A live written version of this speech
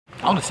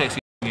I'm the sexy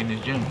in this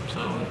gym,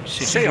 so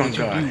shit. Say on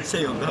God.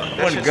 Say on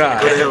God. One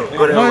God.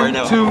 Go to hell right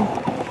now. 1, 2,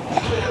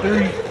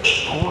 3,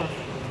 4,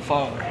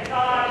 5. Right,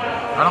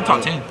 I'm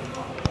top 10.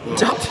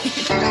 Top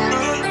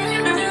 10.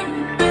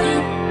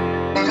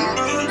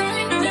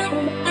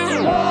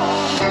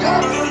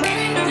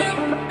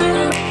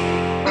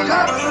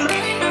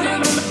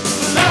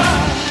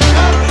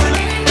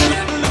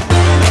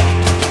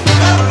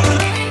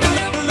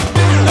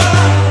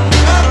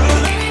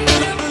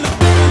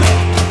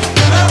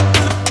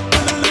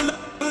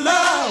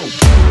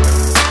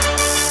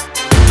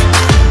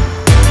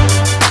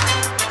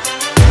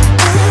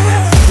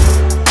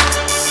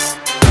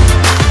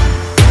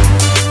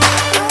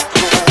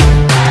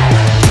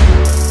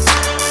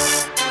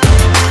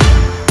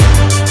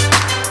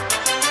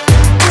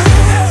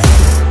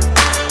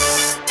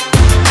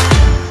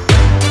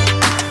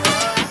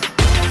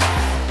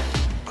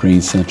 Green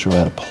Central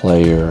had a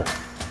player,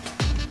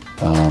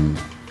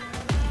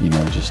 you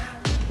know, just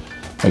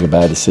make a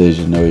bad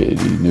decision. He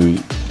knew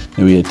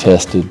he had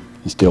tested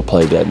and still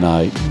played that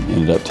night and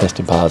ended up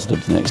testing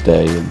positive the next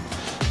day. And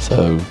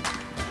so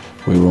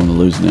we were on the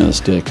losing end of the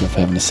stick of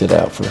having to sit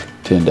out for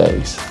 10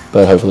 days.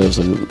 But hopefully it was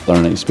a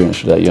learning experience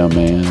for that young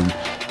man. And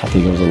I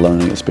think it was a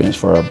learning experience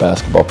for our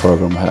basketball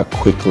program, how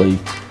quickly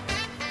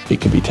it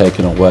could be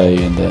taken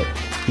away, and that,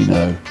 you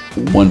know,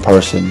 one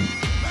person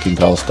can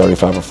cause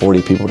 35 or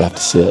 40 people to have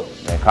to sit.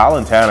 And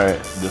Colin Tanner,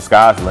 the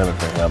sky's the limit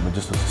for him.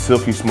 Just a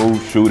silky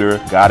smooth shooter,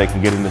 guy that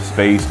can get into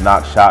space,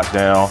 knock shots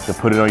down, to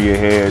put it on your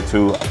head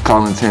too.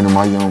 Colin Tanner,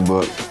 my young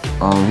buck,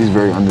 he's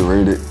very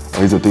underrated.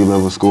 He's a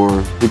 3-level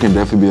scorer. He can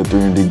definitely be a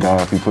 3-and-D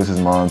guy if he puts his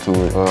mind to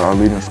it. Our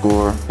leading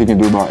scorer, he can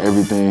do about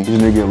everything. He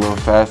just need to get a little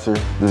faster,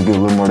 just get a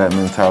little more of that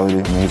mentality.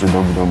 I mean, he's a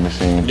double-double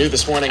machine. New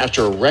this morning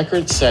after a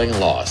record-setting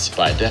loss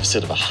by a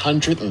deficit of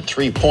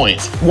 103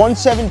 points.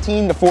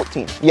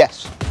 117-14,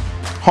 yes.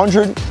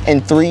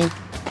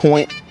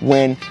 103-point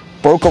win,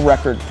 broke a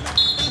record.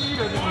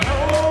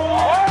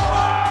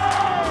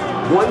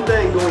 One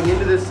thing going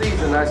into this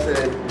season, I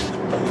said,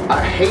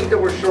 I hate that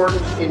we're short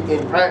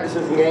in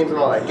practices and games and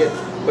all that,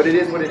 but it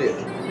is what it is.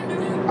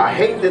 I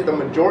hate that the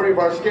majority of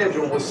our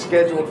schedule was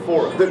scheduled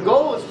for us. The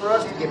goal is for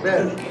us to get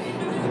better.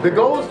 The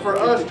goal is for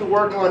us to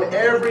work on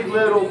every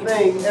little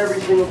thing, every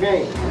single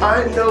game.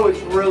 I know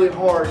it's really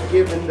hard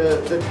given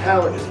the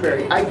talent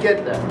disparity. I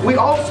get that. We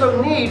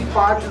also need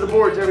 5 to the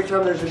boards every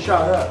time there's a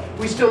shot up.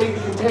 We still need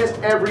to contest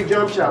every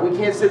jump shot. We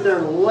can't sit there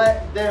and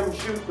let them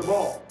shoot the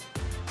ball.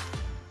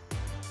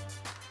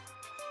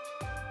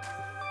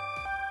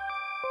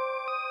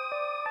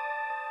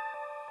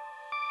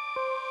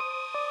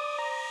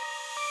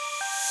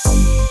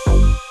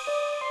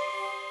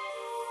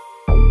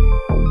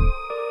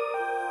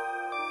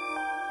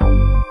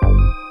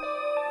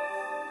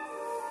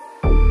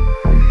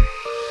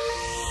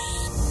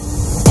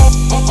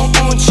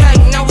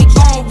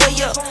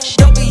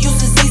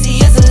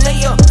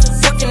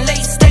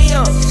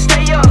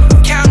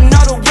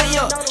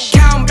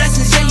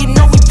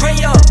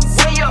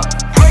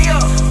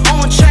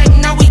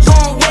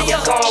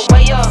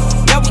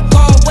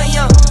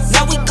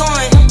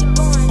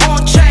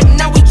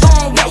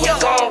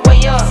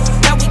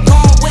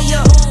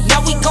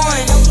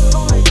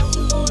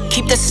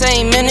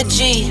 Same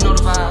energy.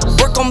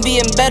 Work on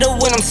being better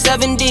when I'm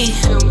 70.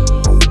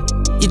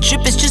 Your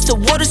drip is just a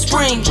water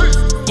spring.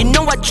 You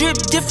know I drip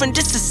different,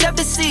 just the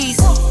 7 C's.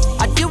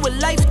 I deal with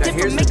life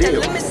different, make that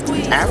lemon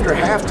squeeze. After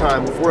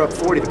halftime, if we're up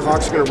 40, the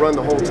clock's gonna run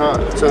the whole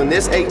time. So in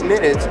this 8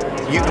 minutes,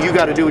 you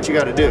gotta do what you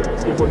gotta do.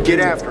 Get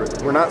after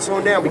it. We're not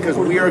slowing down because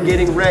we are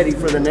getting ready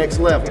for the next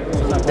level.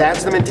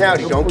 That's the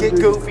mentality. Don't get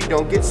goofy,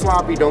 don't get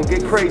sloppy, don't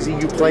get crazy.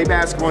 You play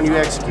basketball and you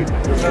execute.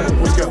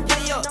 Let's go.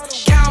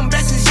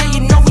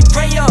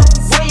 Pray up,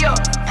 way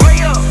up,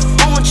 pray up.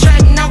 On track,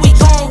 now we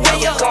going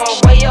way up.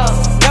 Way up.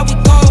 Now we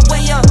going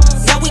way up.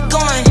 Now we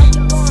going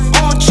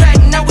on track,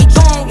 now we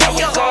going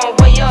way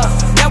up. Way up.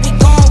 Now we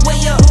going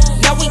way up.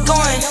 Now we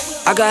going.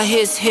 I got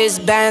his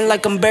band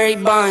like I'm Barry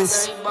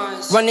Bonds.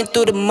 Running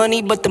through the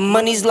money, but the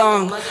money's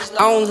long. I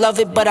don't love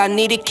it, but I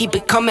need it, keep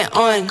it coming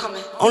on.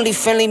 Only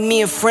friendly,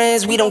 me and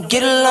friends, we don't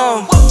get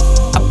along.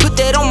 I put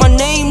that on my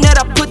name, that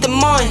I put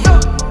them on.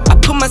 I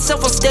put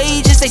myself on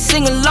stage and say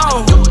sing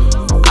along.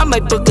 I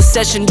might book a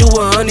session, do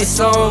 100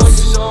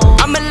 songs.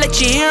 I'ma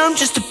let you hear them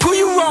just to prove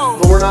you wrong.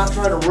 But we're not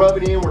trying to rub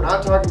it in, we're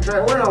not talking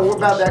trash, we're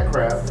about that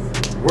crap.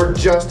 We're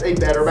just a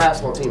better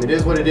basketball team. It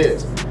is what it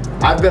is.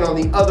 I've been on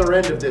the other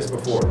end of this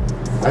before.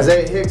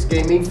 Isaiah Hicks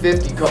gave me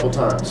 50 a couple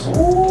times. It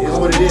is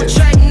what it is.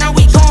 Now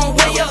we going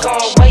way up.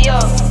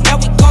 Now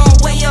we going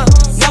way up.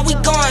 Now we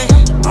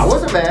going. I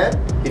wasn't mad.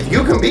 If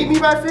you can beat me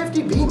by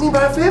 50, beat me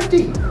by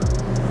 50.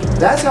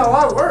 That's how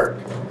I work.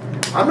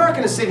 I'm not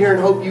going to sit here and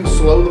hope you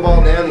slow the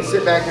ball down and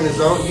sit back in the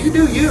zone. You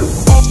do you.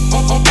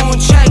 On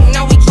track,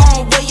 now we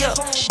going way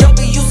up.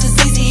 W's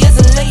as easy as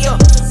a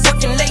layup.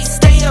 Working late,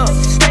 stay up.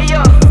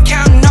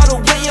 Counting all the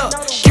way up.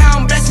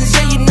 Counting blessings,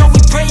 yeah, you know we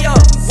pray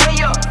up.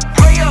 Way up,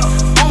 pray up.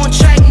 On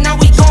track, now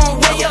we going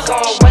way up.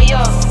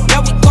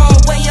 Now we going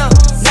way up.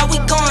 Now we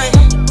going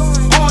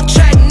on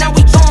track, now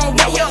we going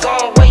way up.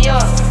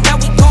 Now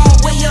we going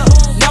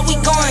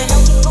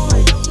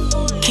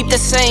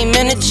same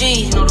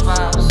energy.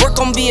 Work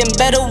on being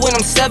better when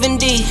I'm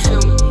 70.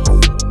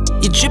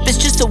 Your drip is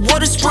just a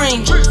water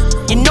spring.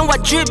 You know I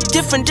drip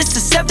different, just the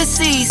 7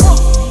 C's.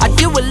 I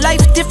deal with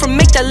life different,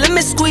 make that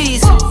lemon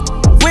squeeze.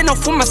 Went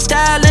off for my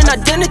style and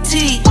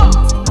identity.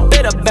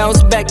 Better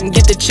bounce back and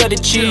get the cheddar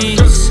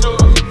cheese.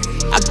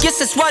 I guess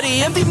that's why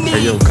they envy me.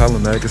 Hey, yo, call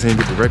him, man, because he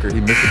didn't get the record. He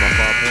missed it by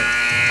 5 points.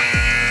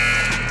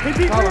 He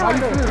beat Brianna.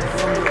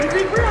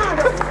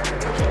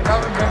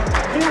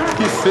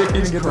 He's sick.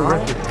 He didn't get the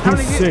record.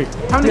 He's sick.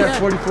 He had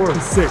 44.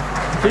 He's sick.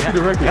 50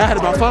 the record. I had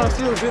about 5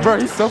 steals, didn't Bro,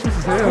 he's selfish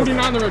as hell.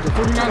 49 the record.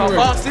 49 the record.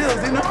 5 steals,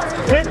 didn't I?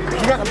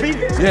 You got to beat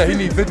it. Yeah, he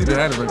needs 50 to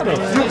have the record.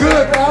 You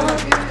good, Colin?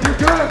 You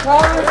good,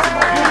 Colin?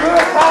 You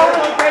good,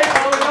 Colin?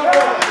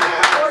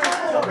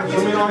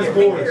 Show me all his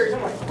boards.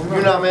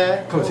 You're not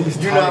mad? Coach, he's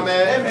You're not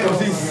mad?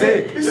 Coach, he's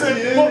sick. He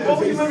said,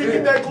 let me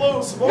get that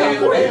close.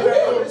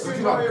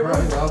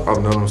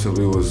 I've known him since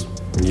we was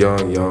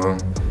young.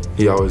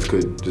 He always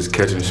could just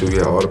catch and shoot. He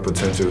had all the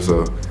potential.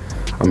 So,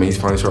 I mean, he's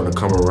finally starting to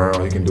come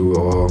around. He can do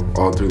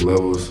all 3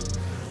 levels.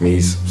 I mean,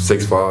 he's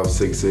 6'5",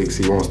 6'6".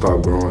 He won't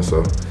stop growing.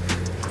 So,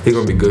 he's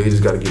gonna be good. He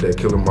just got to get that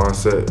killer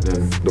mindset.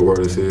 Then the word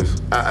is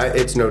his.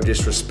 It's no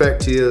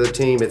disrespect to the other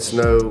team. It's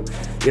no,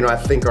 I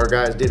think our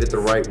guys did it the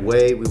right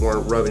way. We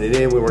weren't rubbing it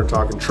in. We weren't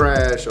talking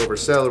trash, over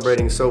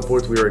celebrating, so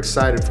forth. We were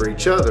excited for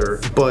each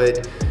other.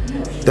 But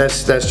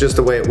that's just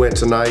the way it went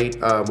tonight.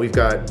 We've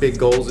got big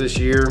goals this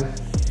year.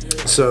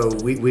 So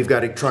we've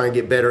got to try and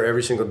get better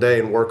every single day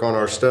and work on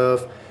our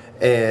stuff.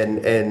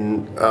 And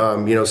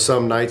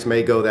some nights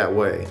may go that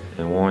way.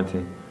 In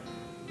Warrenton,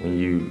 when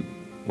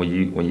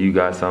you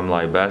got something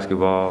like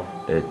basketball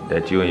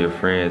that you and your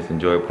friends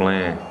enjoy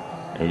playing,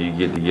 and you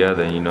get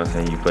together and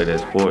you play that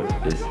sport,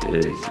 it's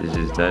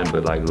just nothing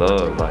but like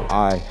love. Like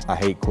I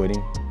hate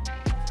quitting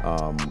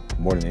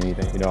more than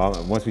anything.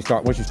 Once you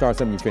start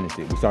something, you finish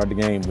it. We started the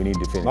game, we need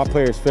to finish. My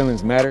players'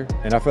 feelings matter,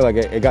 and I feel like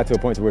it got to a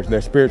point where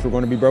their spirits were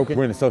going to be broken.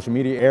 We're in the social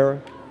media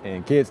era,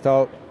 and kids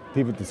talk.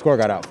 The score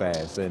got out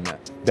fast, and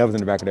that was in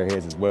the back of their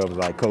heads as well. It was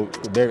like, coach,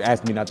 they're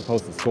asking me not to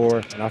post the score,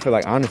 and I feel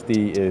like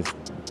honesty is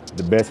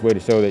the best way to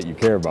show that you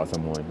care about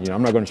someone.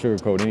 I'm not going to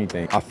sugarcoat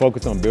anything. I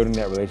focus on building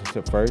that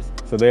relationship first,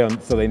 so they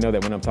know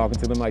that when I'm talking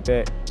to them like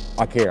that,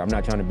 I care. I'm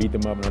not trying to beat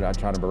them up. I'm not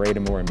trying to berate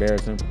them or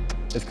embarrass them.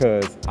 It's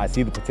because I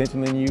see the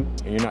potential in you,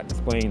 and you're not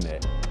displaying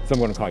that. So I'm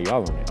going to call you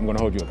out on it. I'm going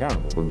to hold you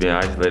accountable. With being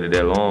isolated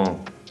that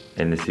long,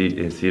 and to see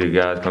the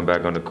guys come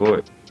back on the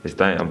court,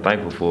 I'm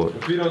thankful for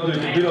it. Beat on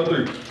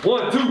 3.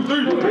 1, 2,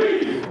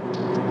 3.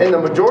 And the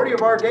majority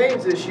of our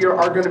games this year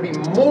are going to be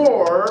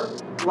more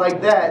like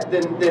that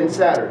than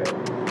Saturday,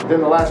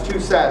 than the last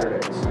 2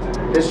 Saturdays.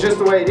 It's just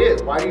the way it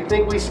is. Why do you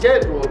think we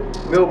scheduled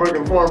Millburg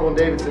and Farmville and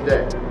Davidson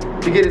Day?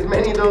 To get as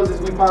many of those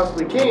as we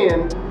possibly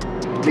can,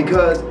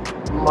 because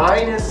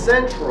minus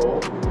Central,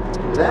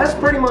 that's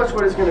pretty much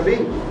what it's going to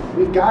be.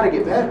 We've got to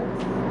get better.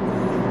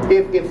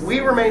 If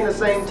we remain the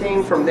same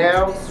team from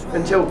now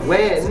until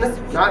when,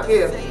 not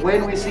if,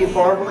 when we see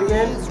Farmville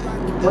again,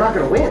 we're not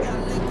going to win.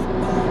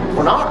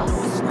 We're not.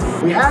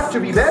 We have to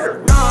be better.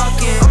 I'm not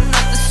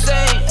the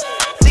same.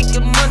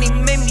 Thinking money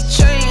made me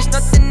change,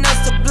 nothing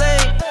else to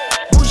blame.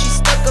 Bougie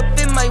stuck up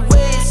in my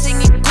ways,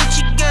 singing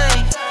Gucci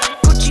gang.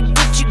 Gucci,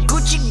 Gucci,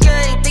 Gucci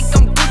gang. Think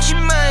I'm Gucci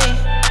Mane.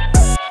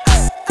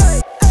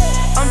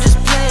 I'm just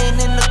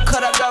playing in the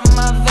cut, I got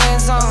my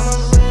Vans on.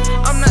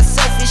 I'm not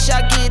selfish,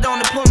 I get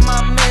on to put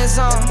my mans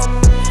on.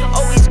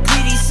 Always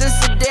greedy since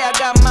the day I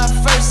got my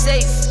first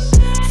safe.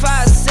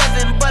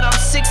 5'7", but I'm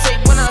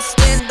 6'8" when I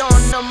stand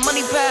on the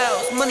money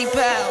pals, money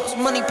pals,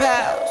 money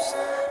pals.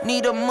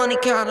 Need a money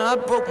counter, I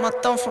broke my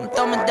thumb from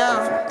thumbing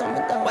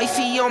down.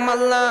 Wifey on my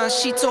line,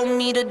 she told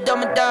me to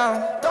dumb it down.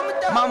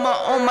 Mama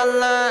on my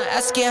line,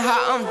 asking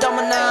how I'm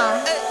dumbing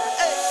now.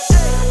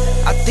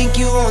 I think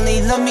you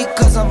only love me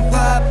cause I'm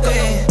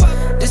poppin'.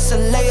 This a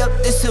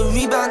layup, this a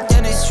rebound,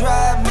 then it's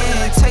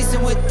driving.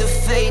 Tyson with the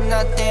fade,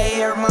 not the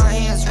air, my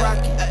hands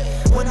rocking.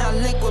 When I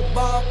link with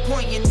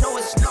ballpoint, you know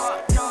it's not.